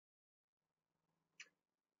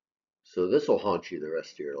So this will haunt you the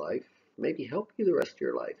rest of your life, maybe help you the rest of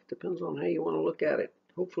your life. Depends on how you want to look at it.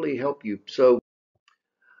 Hopefully help you. So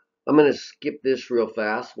I'm going to skip this real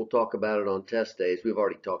fast. We'll talk about it on test days. We've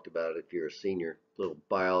already talked about it if you're a senior, little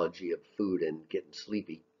biology of food and getting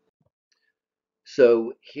sleepy.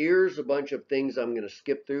 So here's a bunch of things I'm going to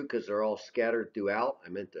skip through because they're all scattered throughout. I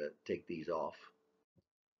meant to take these off.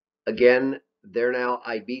 Again, they're now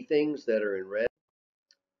IB things that are in red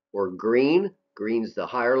or green. Green's the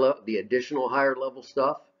higher level, the additional higher level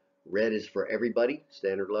stuff. Red is for everybody,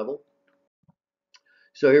 standard level.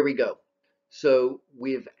 So here we go. So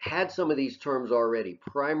we've had some of these terms already.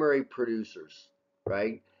 Primary producers,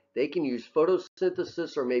 right? They can use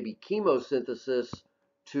photosynthesis or maybe chemosynthesis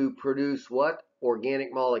to produce what?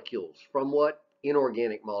 Organic molecules. From what?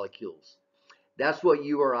 Inorganic molecules. That's what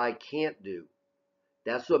you or I can't do.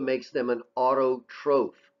 That's what makes them an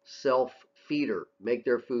autotroph, self-feeder, make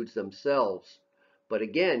their foods themselves. But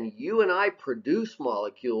again, you and I produce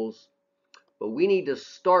molecules, but we need to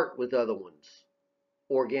start with other ones,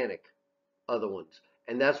 organic other ones.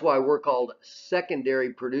 And that's why we're called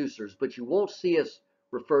secondary producers, but you won't see us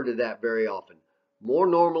refer to that very often. More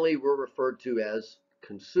normally, we're referred to as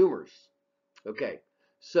consumers. Okay,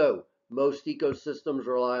 so most ecosystems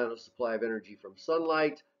rely on a supply of energy from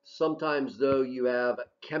sunlight. Sometimes, though, you have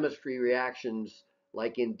chemistry reactions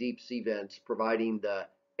like in deep sea vents, providing the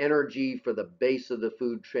energy for the base of the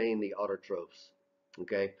food chain, the autotrophs.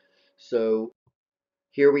 Okay, so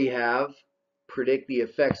here we have predict the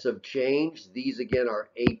effects of change. These again are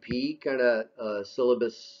AP kind of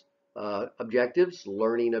syllabus objectives,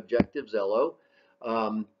 learning objectives, LO.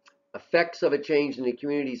 Effects of a change in the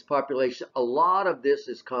community's population. A lot of this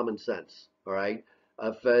is common sense, all right?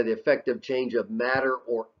 The effect of change of matter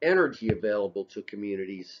or energy available to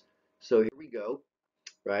communities. So here we go,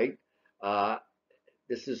 right? Uh,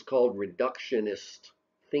 this is called reductionist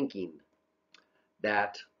thinking,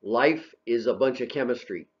 that life is a bunch of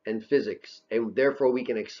chemistry and physics, and therefore we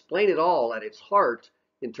can explain it all at its heart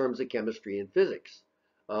in terms of chemistry and physics.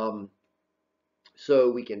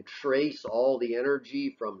 So we can trace all the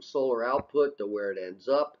energy from solar output to where it ends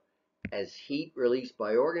up as heat released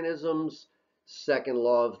by organisms. Second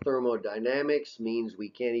law of thermodynamics means we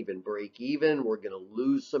can't even break even. We're going to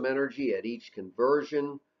lose some energy at each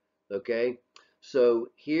conversion. Okay, so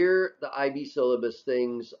here the IB syllabus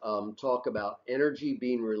things talk about energy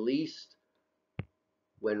being released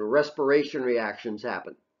when respiration reactions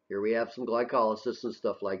happen. Here we have some glycolysis and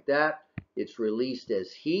stuff like that. It's released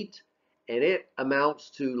as heat, and it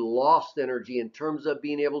amounts to lost energy in terms of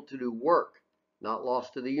being able to do work. Not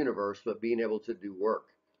lost to the universe, but being able to do work,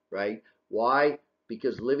 right? Why?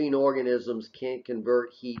 Because living organisms can't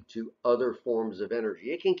convert heat to other forms of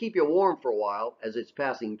energy. It can keep you warm for a while as it's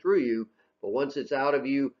passing through you, but once it's out of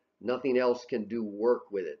you, nothing else can do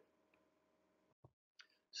work with it.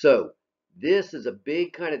 So this is a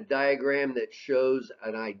big kind of diagram that shows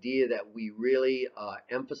an idea that we really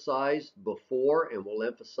emphasized before and will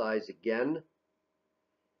emphasize again,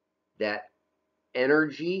 that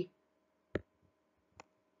energy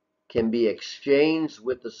can be exchanged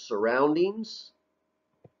with the surroundings,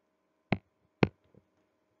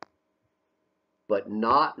 but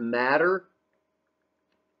not matter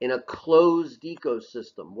in a closed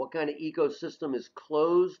ecosystem. What kind of ecosystem is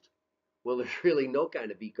closed? Well, there's really no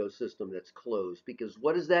kind of ecosystem that's closed, because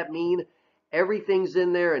what does that mean? Everything's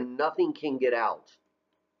in there and nothing can get out.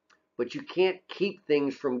 But you can't keep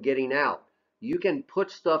things from getting out. You can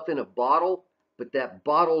put stuff in a bottle, but that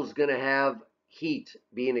bottle is going to have heat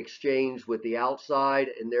being exchanged with the outside,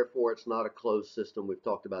 and therefore it's not a closed system. We've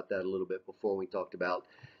talked about that a little bit before. We talked about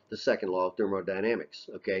the second law of thermodynamics.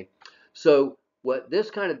 Okay, so what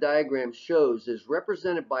this kind of diagram shows is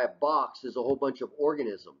represented by a box is a whole bunch of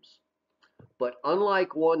organisms. But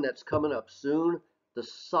unlike one that's coming up soon, the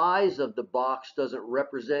size of the box doesn't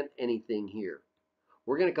represent anything here.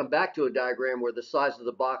 We're going to come back to a diagram where the size of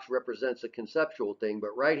the box represents a conceptual thing,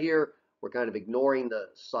 but right here we're kind of ignoring the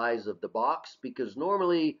size of the box, because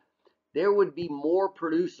normally there would be more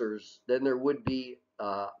producers than there would be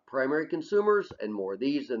primary consumers, and more of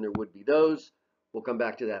these than there would be those. We'll come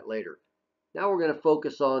back to that later. Now we're going to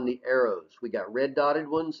focus on the arrows. We got red dotted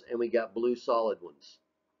ones and we got blue solid ones.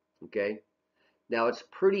 Okay, now it's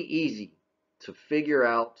pretty easy to figure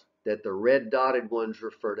out that the red dotted ones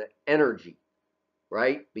refer to energy,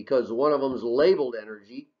 right? Because one of them is labeled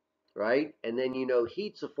energy, right? And then you know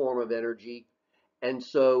heat's a form of energy. And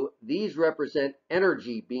so these represent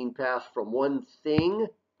energy being passed from one thing,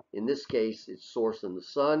 in this case its source in the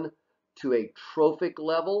sun, to a trophic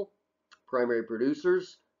level, primary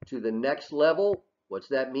producers, to the next level. What's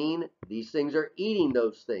that mean? These things are eating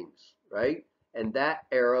those things, right? and that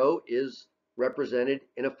arrow is represented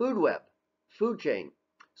in a food web, food chain.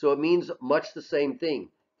 So it means much the same thing.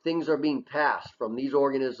 Things are being passed from these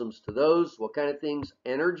organisms to those. What kind of things?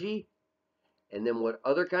 Energy. And then what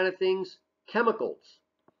other kind of things? Chemicals.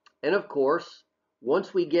 And of course,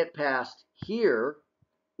 once we get past here,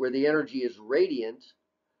 where the energy is radiant,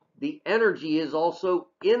 the energy is also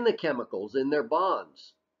in the chemicals, in their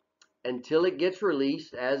bonds, until it gets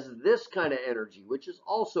released as this kind of energy, which is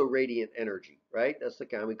also radiant energy, right? That's the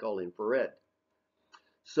kind we call infrared.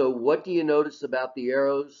 So what do you notice about the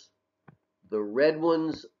arrows? The red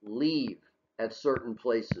ones leave at certain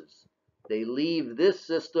places. They leave this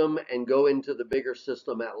system and go into the bigger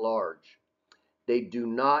system at large. They do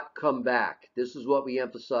not come back. This is what we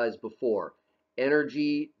emphasized before.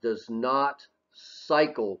 Energy does not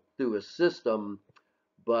cycle through a system,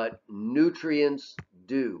 but nutrients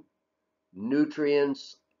do.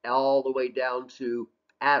 Nutrients all the way down to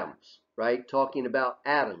atoms, right? Talking about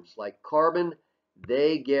atoms like carbon,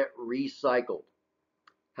 they get recycled.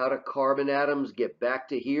 How do carbon atoms get back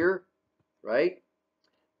to here, right?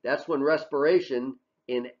 That's when respiration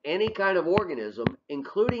in any kind of organism,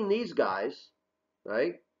 including these guys,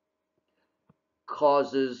 right,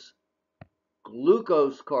 causes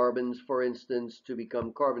glucose carbons, for instance, to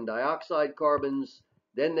become carbon dioxide carbons.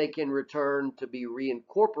 Then they can return to be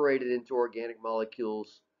reincorporated into organic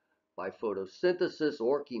molecules by photosynthesis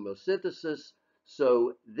or chemosynthesis.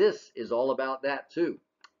 So this is all about that too.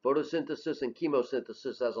 Photosynthesis and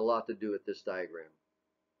chemosynthesis has a lot to do with this diagram.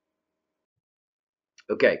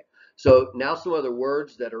 Okay, so now some other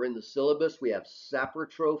words that are in the syllabus. We have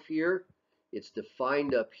saprotroph here. It's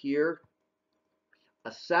defined up here. A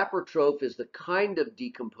saprotroph is the kind of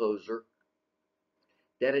decomposer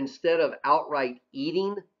that instead of outright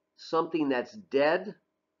eating something that's dead,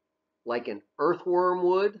 like an earthworm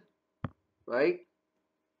would, right?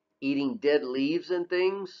 Eating dead leaves and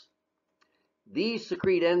things. These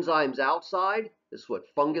secrete enzymes outside. This is what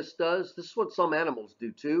fungus does. This is what some animals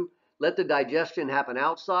do too. Let the digestion happen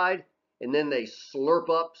outside, and then they slurp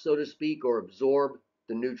up, so to speak, or absorb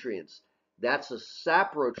the nutrients. That's a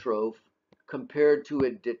saprotroph compared to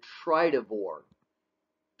a detritivore.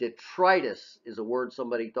 Detritus is a word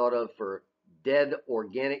somebody thought of for dead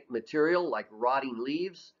organic material like rotting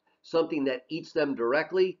leaves. Something that eats them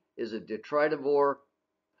directly is a detritivore,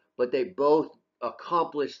 but they both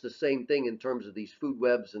accomplish the same thing in terms of these food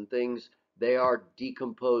webs and things. They are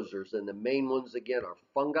decomposers, and the main ones again are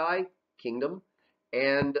fungi, kingdom,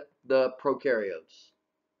 and the prokaryotes.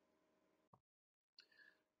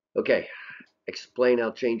 Okay, explain how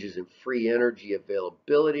changes in free energy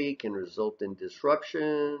availability can result in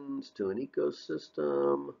disruptions to an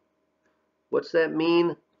ecosystem. What's that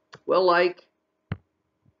mean? Well, like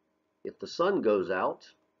if the sun goes out,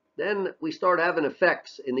 then we start having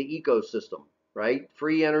effects in the ecosystem, right?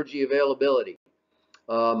 Free energy availability.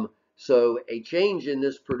 So a change in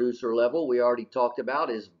this producer level we already talked about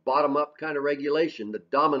is bottom-up kind of regulation. The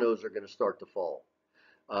dominoes are going to start to fall.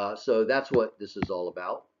 So that's what this is all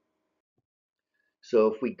about. So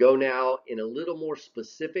if we go now in a little more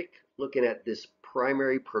specific, looking at this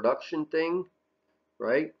primary production thing,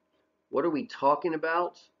 right? What are we talking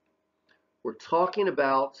about? We're talking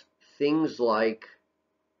about things like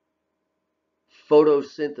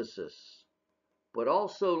photosynthesis, but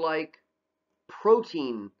also like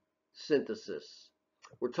protein synthesis.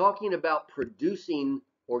 We're talking about producing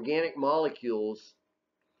organic molecules,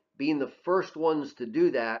 being the first ones to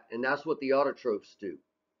do that, and that's what the autotrophs do.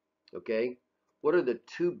 Okay? What are the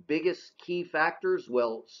two biggest key factors?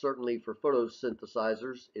 Well, certainly for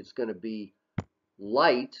photosynthesizers, it's going to be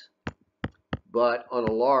light, but on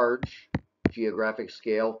a large geographic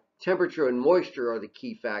scale, temperature and moisture are the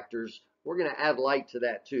key factors. We're going to add light to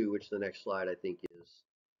that too, which the next slide I think is,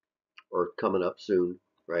 or coming up soon,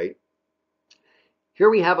 right? Here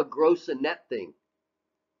we have a gross and net thing,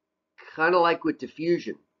 kind of like with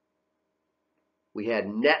diffusion. We had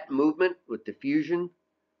net movement with diffusion.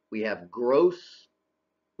 We have gross,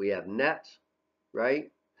 we have net,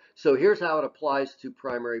 right? So here's how it applies to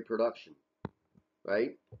primary production,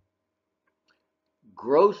 right?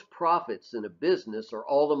 Gross profits in a business are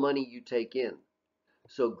all the money you take in.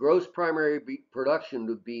 So gross primary production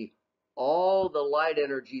would be all the light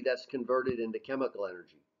energy that's converted into chemical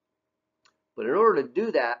energy. But in order to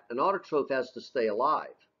do that, an autotroph has to stay alive.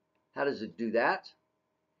 How does it do that?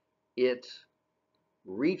 It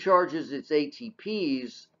recharges its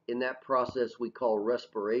ATPs in that process we call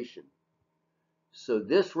respiration. So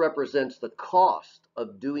this represents the cost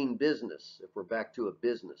of doing business, if we're back to a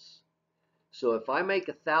business. So if I make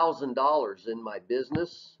 $1,000 in my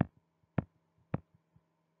business,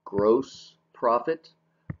 gross profit,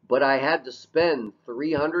 but I had to spend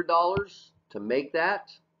 $300 to make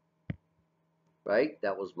that, right?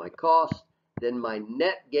 That was my cost. Then my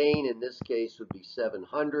net gain in this case would be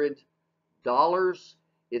 $700.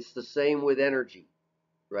 It's the same with energy,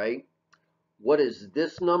 right? What does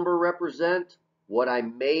this number represent? What I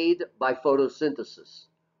made by photosynthesis.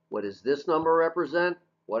 What does this number represent?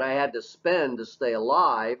 What I had to spend to stay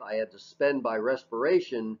alive, I had to spend by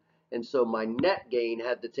respiration, and so my net gain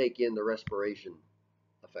had to take in the respiration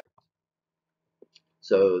effect.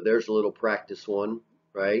 So there's a little practice one,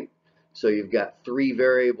 right? So you've got three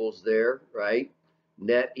variables there, right?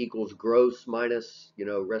 Net equals gross minus,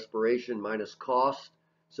 respiration minus cost.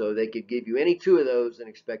 So they could give you any two of those and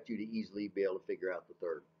expect you to easily be able to figure out the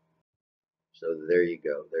third. So there you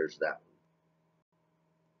go. There's that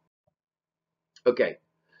one. Okay.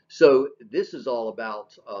 So this is all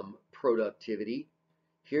about productivity.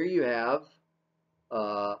 Here you have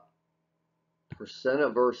percent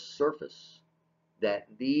of Earth's surface that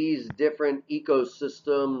these different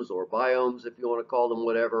ecosystems or biomes, if you want to call them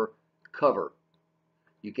whatever, cover.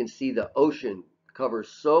 You can see the ocean covers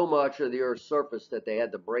so much of the Earth's surface that they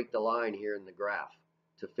had to break the line here in the graph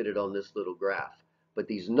to fit it on this little graph. But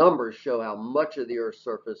these numbers show how much of the Earth's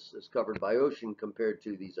surface is covered by ocean compared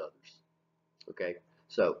to these others. Okay,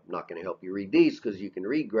 so I'm not going to help you read these because you can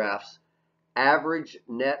read graphs. Average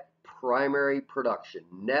net primary production,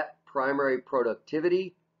 net primary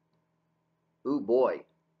productivity. Ooh boy,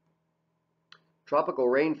 tropical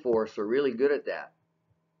rainforests are really good at that.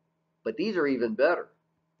 But these are even better,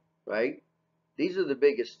 right? These are the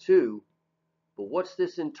biggest two. But what's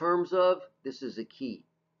this in terms of? This is a key.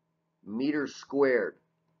 Meters squared.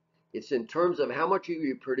 It's in terms of how much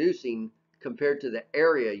you're producing compared to the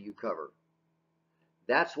area you cover.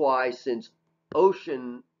 That's why, since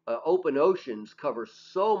open oceans cover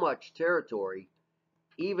so much territory,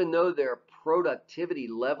 even though their productivity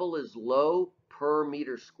level is low per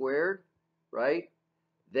meter squared, right?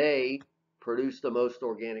 They produce the most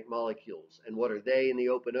organic molecules. And what are they in the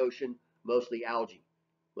open ocean? Mostly algae.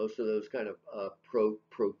 Most of those kind of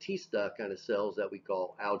protista kind of cells that we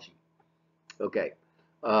call algae. Okay.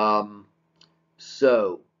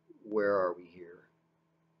 So where are we here?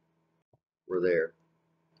 We're there.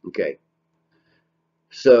 Okay.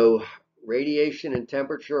 So radiation and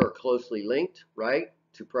temperature are closely linked, right,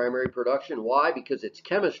 to primary production. Why? Because it's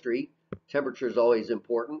chemistry. Temperature is always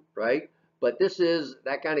important, right? But this is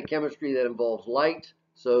that kind of chemistry that involves light,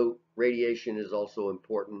 so radiation is also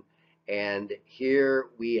important. And here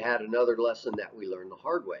we had another lesson that we learned the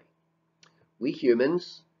hard way. We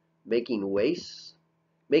humans making wastes,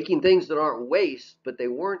 making things that aren't waste, but they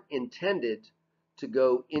weren't intended to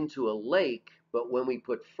go into a lake. But when we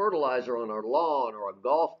put fertilizer on our lawn or a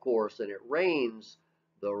golf course and it rains,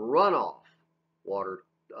 the runoff water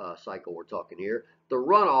cycle we're talking here, the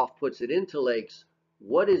runoff puts it into lakes.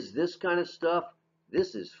 What is this kind of stuff?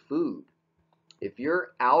 This is food. If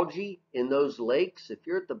you're algae in those lakes, if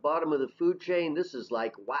you're at the bottom of the food chain, this is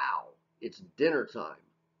like, wow, it's dinner time,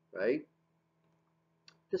 right?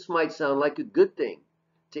 This might sound like a good thing.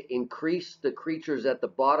 To increase the creatures at the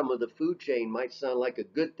bottom of the food chain might sound like a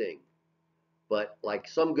good thing. But like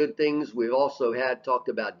some good things, we've also had talked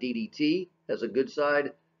about DDT as a good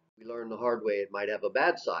side. We learned the hard way it might have a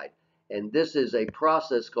bad side. And this is a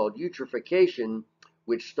process called eutrophication,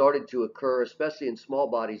 which started to occur especially in small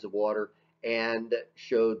bodies of water and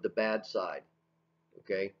showed the bad side.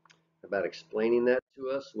 Okay, about explaining that to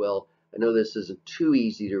us? Well, I know this isn't too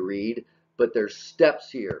easy to read, but there's steps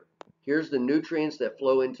here. Here's the nutrients that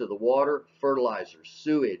flow into the water: fertilizer,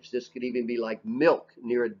 sewage. This could even be like milk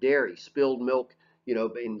near a dairy, spilled milk,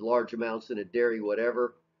 in large amounts in a dairy,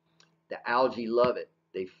 whatever. The algae love it.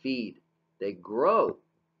 They feed. They grow.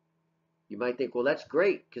 You might think, well, that's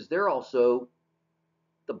great because they're also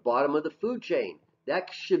the bottom of the food chain.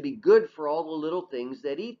 That should be good for all the little things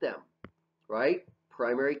that eat them, right?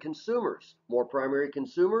 Primary consumers. More primary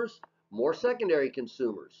consumers, more secondary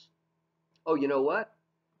consumers. Oh, you know what?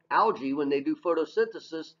 Algae, when they do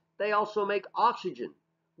photosynthesis, they also make oxygen.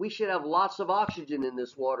 We should have lots of oxygen in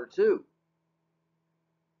this water too.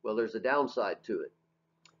 Well, there's a downside to it.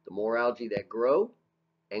 The more algae that grow,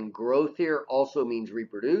 and growth here also means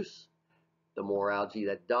reproduce, the more algae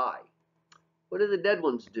that die. What do the dead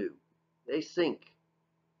ones do? They sink.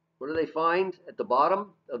 What do they find at the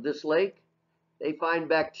bottom of this lake? They find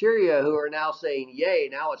bacteria who are now saying, yay,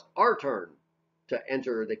 now it's our turn to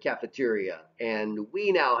enter the cafeteria. And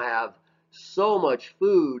we now have so much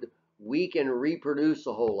food, we can reproduce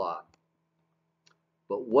a whole lot.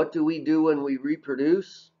 But what do we do when we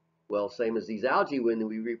reproduce? Well, same as these algae, when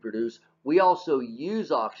we reproduce, we also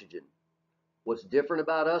use oxygen. What's different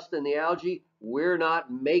about us than the algae? We're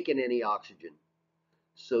not making any oxygen.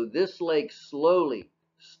 So this lake slowly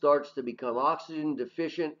starts to become oxygen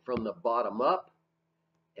deficient from the bottom up.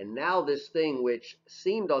 And now this thing, which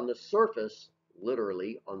seemed on the surface,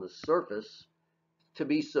 literally on the surface, to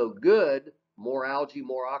be so good, more algae,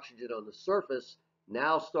 more oxygen on the surface,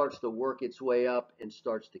 now starts to work its way up and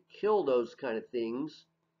starts to kill those kind of things,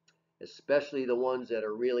 especially the ones that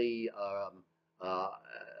are really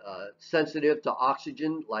sensitive to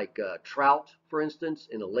oxygen, like trout, for instance,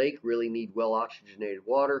 in a lake really need well oxygenated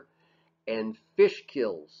water. And fish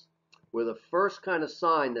kills were the first kind of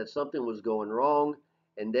sign that something was going wrong.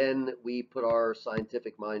 And then we put our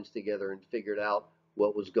scientific minds together and figured out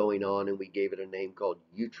what was going on, and we gave it a name called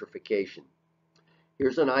eutrophication.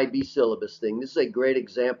 Here's an IB syllabus thing. This is a great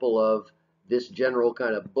example of this general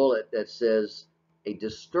kind of bullet that says a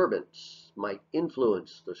disturbance might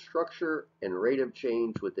influence the structure and rate of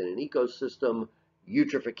change within an ecosystem.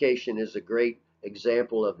 Eutrophication is a great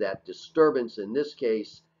example of that disturbance. In this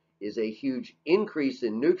case, is a huge increase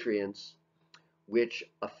in nutrients, which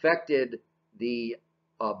affected the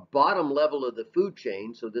bottom level of the food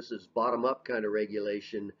chain. So this is bottom up kind of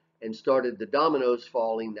regulation, and started the dominoes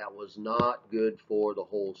falling. That was not good for the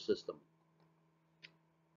whole system.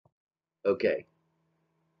 Okay,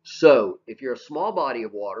 so if you're a small body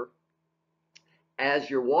of water, as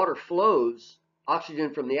your water flows,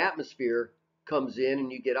 oxygen from the atmosphere comes in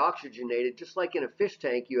and you get oxygenated. Just like in a fish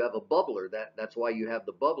tank, you have a bubbler. That's why you have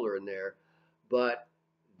the bubbler in there. But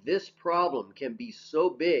this problem can be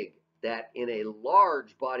so big that in a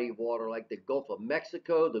large body of water like the Gulf of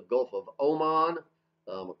Mexico, the Gulf of Oman,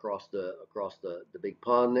 across the big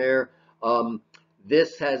pond there,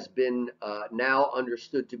 this has been now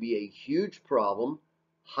understood to be a huge problem.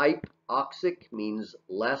 Hypoxic means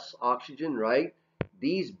less oxygen, right?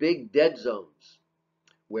 These big dead zones,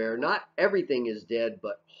 where not everything is dead,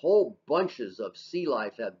 but whole bunches of sea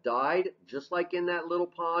life have died, just like in that little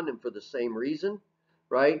pond, and for the same reason,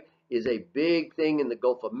 right, is a big thing in the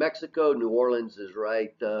Gulf of Mexico. New Orleans is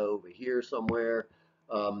right over here somewhere,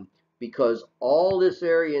 because all this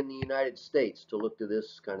area in the United States, to look to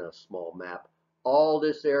this kind of small map, all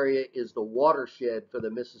this area is the watershed for the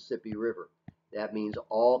Mississippi River. That means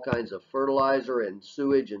all kinds of fertilizer and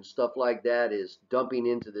sewage and stuff like that is dumping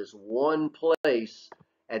into this one place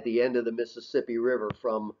at the end of the Mississippi River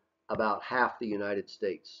from about half the United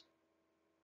States.